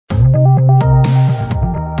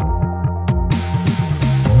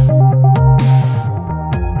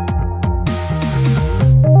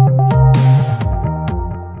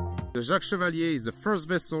Jacques Chevallier is the first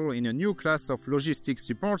vessel in a new class of logistics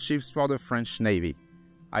support ships for the French Navy.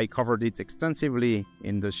 I covered it extensively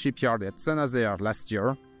in the shipyard at Saint-Nazaire last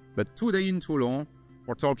year, but today in Toulon,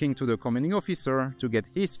 we're talking to the commanding officer to get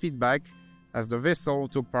his feedback as the vessel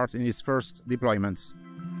took part in his first deployments.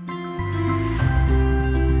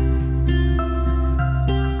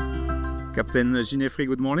 Captain Ginefri,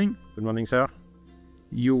 good morning. Good morning, sir.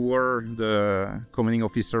 You were the commanding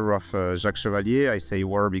officer of Jacques Chevallier. I say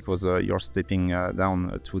were because you're stepping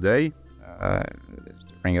down today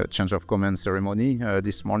during a change of command ceremony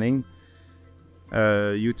this morning.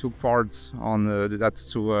 You took part on that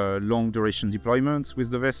to a long duration deployment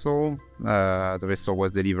with the vessel. The vessel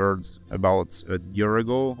was delivered about a year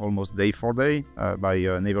ago, almost day for day, by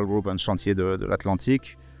Naval Group and Chantier de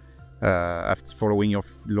l'Atlantique. After following your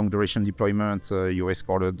long duration deployment, you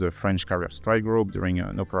escorted the French carrier strike group during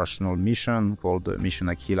an operational mission called Mission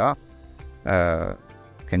AKILA.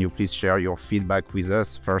 Can you please share your feedback with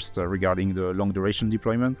us first regarding the long duration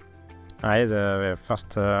deployment? This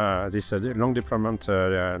long deployment,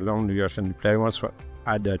 long duration deployment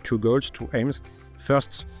had two goals, two aims.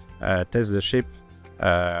 First, test the ship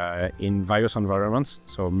in various environments,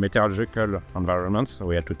 so meteorological environments.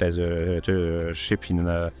 We had to test the ship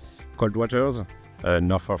in cold waters,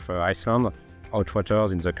 north of Iceland, hot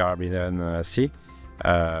waters in the Caribbean Sea,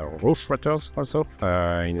 rough waters also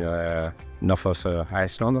in north of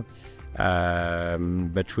Iceland.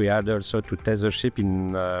 But we had also to test the ship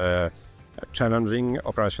in challenging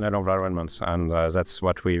operational environments, and that's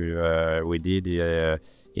what we did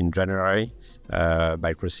in January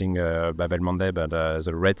by crossing Bab el-Mandeb and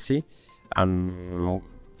the Red Sea. And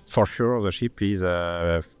for sure, the ship is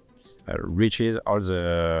reaches all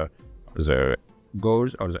the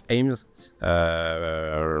goals or the aims that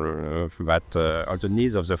all the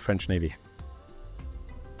needs of the French Navy.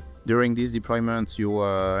 During these deployments, you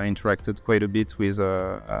interacted quite a bit with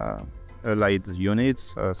allied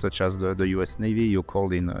units, such as the US Navy. You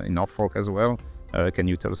called in Norfolk as well. Can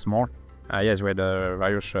you tell us more? Yes, we had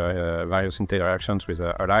various interactions with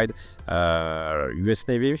allied. US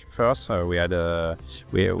Navy first. We had a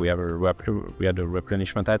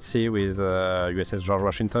replenishment at sea with USS George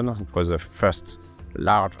Washington. It was the first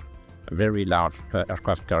very large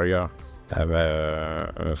aircraft carrier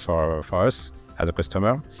for us as a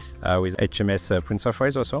customer, with HMS Prince of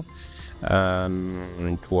Wales also.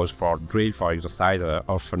 It was for drill, for exercise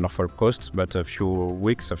off Norfolk coast, but a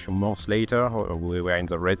few months later, we were in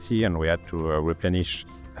the Red Sea and we had to replenish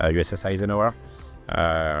USS Eisenhower.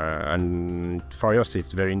 And for us,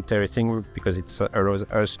 it's very interesting because it allows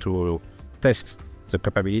us to test the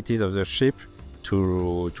capabilities of the ship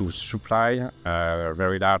to supply a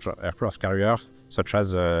very large aircraft carrier, such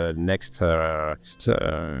as the next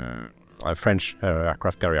French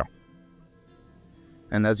aircraft carrier.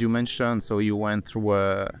 And as you mentioned, so you went through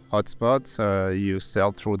a hotspot, you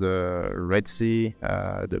sailed through the Red Sea,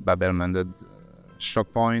 the Bab el-Mandeb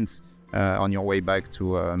shock points on your way back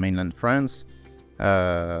to mainland France.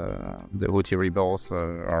 The Houthi rebels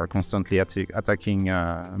are constantly attacking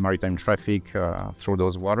maritime traffic through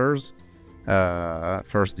those waters.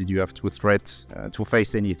 First, did you have to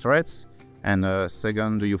face any threats? And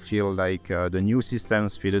second, do you feel like the new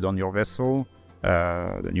systems fitted on your vessel,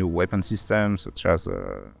 the new weapon systems such as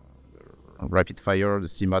rapid fire, the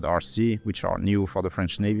CMOD RC, which are new for the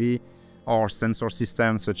French Navy, or sensor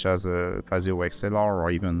systems such as Paseo XLR or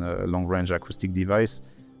even a long-range acoustic device,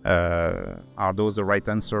 are those the right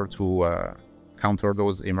answer to counter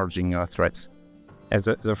those emerging threats? As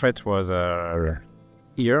the threat was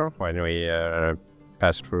here when we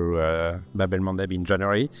passed through Bab el-Mandeb in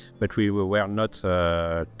January, but we were not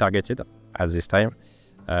targeted at this time.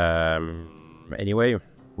 Anyway,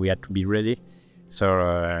 we had to be ready. So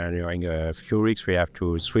during a few weeks, we have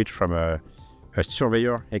to switch from a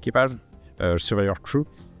surveyor equipage, a surveyor crew,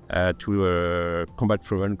 to a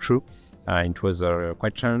combat-proven crew. It was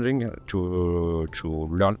quite challenging to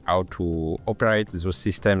learn how to operate those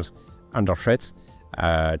systems under threats.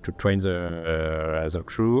 To train the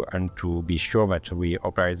crew and to be sure that we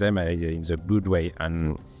operate them in the good way.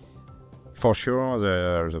 And for sure,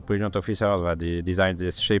 the brilliant officers that designed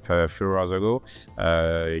this ship a few years ago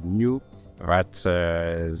knew that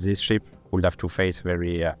this ship would have to face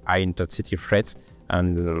very high-intensity threats,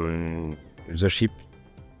 and the ship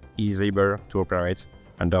is able to operate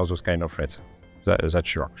under those kind of threats. That's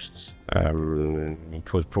sure.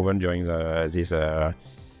 It was proven during these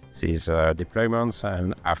deployments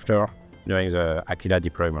and after during the AKILA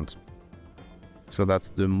deployment. So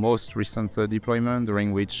that's the most recent deployment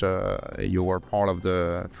during which you were part of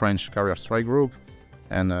the French carrier strike group.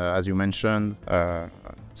 And as you mentioned,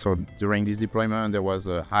 So during this deployment, there was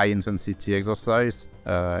a high-intensity exercise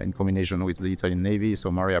in combination with the Italian Navy, so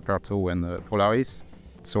Mare Aperto and Polaris.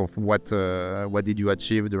 So what did you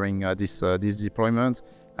achieve during this deployment?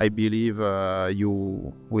 I believe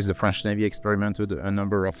you, with the French Navy, experimented a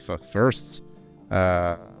number of firsts,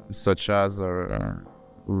 such as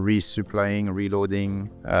resupplying, reloading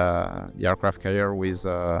the aircraft carrier with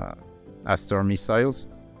Aster missiles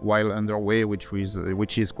while underway,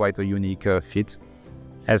 which is quite a unique feat.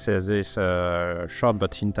 As this short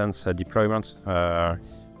but intense deployment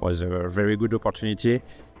was a very good opportunity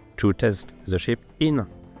to test the ship in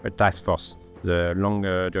a task force. The long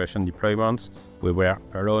duration deployments, we were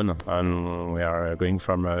alone and we are going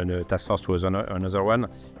from a task force to another one.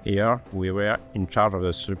 Here we were in charge of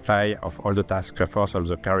the supply of all the task force of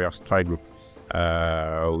the carrier strike group.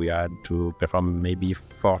 We had to perform maybe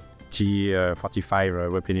 45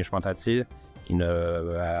 replenishment at sea in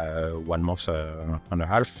 1 month and a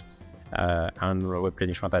half. And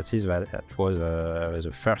replenishment at sea, that was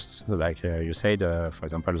the first, like you said, for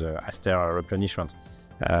example, the Aster replenishment,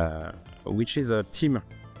 which is a team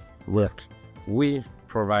work. We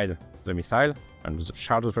provide the missile, and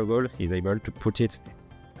Charles de Gaulle is able to put it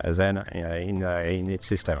then in its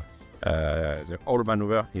system. The whole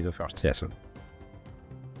maneuver is the first, yes.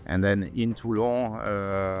 And then in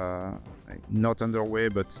Toulon, not underway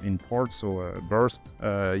but in port, so burst,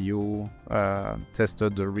 you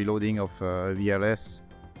tested the reloading of VLS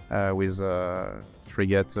with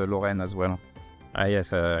frigate Lorraine as well.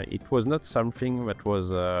 Yes, it was not something that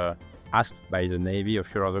was asked by the Navy a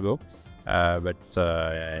few years ago, but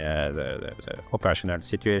the operational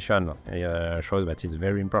situation shows that it's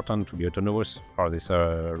very important to be autonomous for this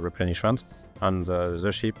replenishment, and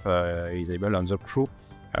the ship is able, and the crew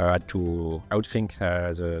to outthink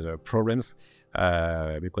the problems,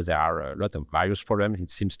 because there are a lot of various problems. It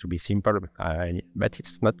seems to be simple, but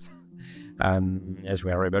it's not. And as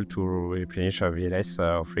we are able to replenish a VLS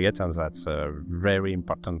frigate, and that's a very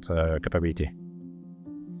important capability.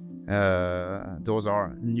 Those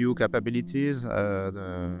are new capabilities.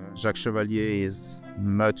 The Jacques Chevallier is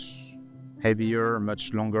much heavier,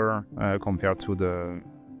 much longer compared to the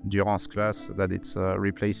Durance class that it's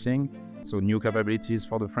replacing. So new capabilities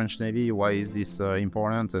for the French Navy. Why is this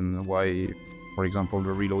important, and why, for example,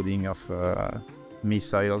 the reloading of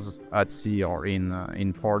missiles at sea or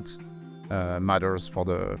in port matters for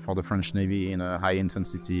the French Navy in a high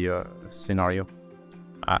intensity scenario?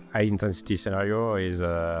 High intensity scenario is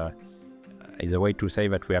a way to say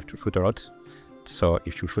that we have to shoot a lot. So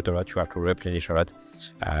if you shoot a lot, you have to replenish a lot,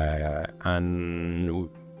 and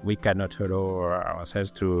we cannot allow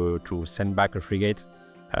ourselves to send back a frigate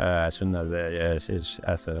as soon as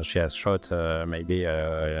she has shot maybe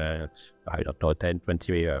I don't know, 10,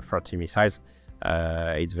 20, 30 missiles.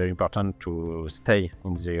 It's very important to stay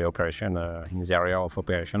in the operation, in the area of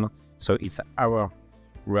operation. So it's our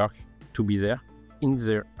work to be there in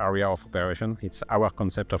the area of operation. It's our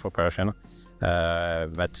concept of operation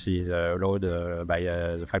that is allowed by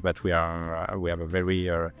the fact that we have a very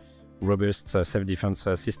robust self-defense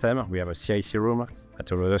system. We have a CIC room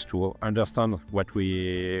that allows us to understand what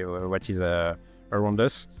is around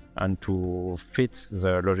us, and to fit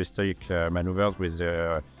the logistic maneuvers with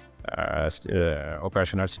the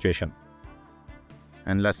operational situation.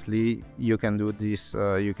 And lastly, you can do this,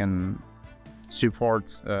 you can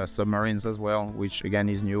support submarines as well, which again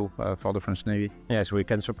is new for the French Navy. Yes, we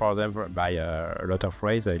can support them by a lot of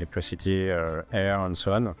ways, electricity, air, and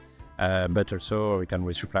so on. But also we can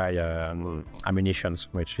resupply ammunition,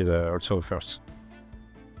 which is also a first.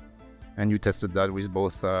 And you tested that with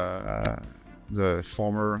both the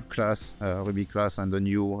former class, Ruby class, and the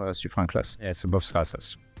new Suffren class? Yes, both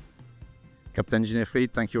classes. Captain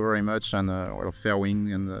Ginefri, thank you very much, and well, fair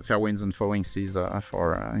winds and following seas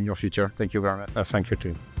for your future. Thank you very much. Thank you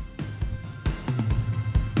too.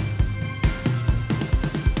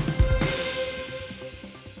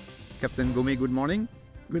 Captain Gaume, good morning.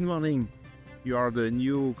 Good morning. You are the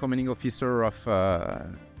new commanding officer of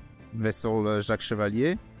vessel Jacques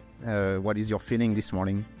Chevallier. What is your feeling this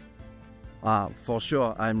morning? For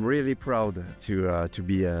sure, I'm really proud to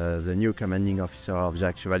be the new commanding officer of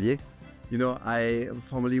Jacques Chevallier. You know, I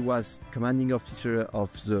formerly was commanding officer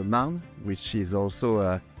of the Marne, which is also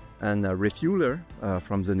a refueler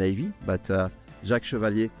from the Navy, but Jacques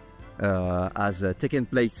Chevallier has taken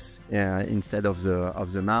place instead of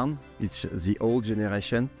the Marne. It's the old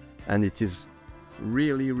generation, and it is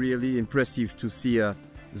really, really impressive to see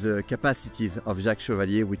the capacities of Jacques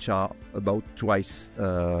Chevallier, which are about twice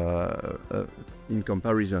in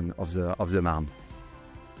comparison of the Marne.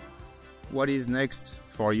 What is next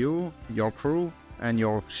for you, your crew, and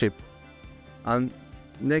your ship? I'm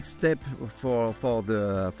next step for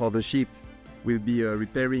the ship will be a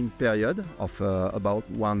repairing period of about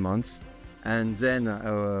 1 month, and then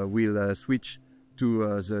we'll switch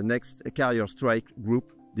to the next carrier strike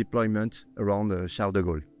group deployment around Charles de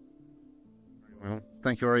Gaulle. Well,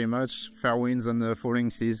 thank you very much. Fair winds and falling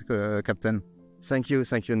seas, Captain. Thank you,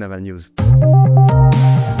 Naval News.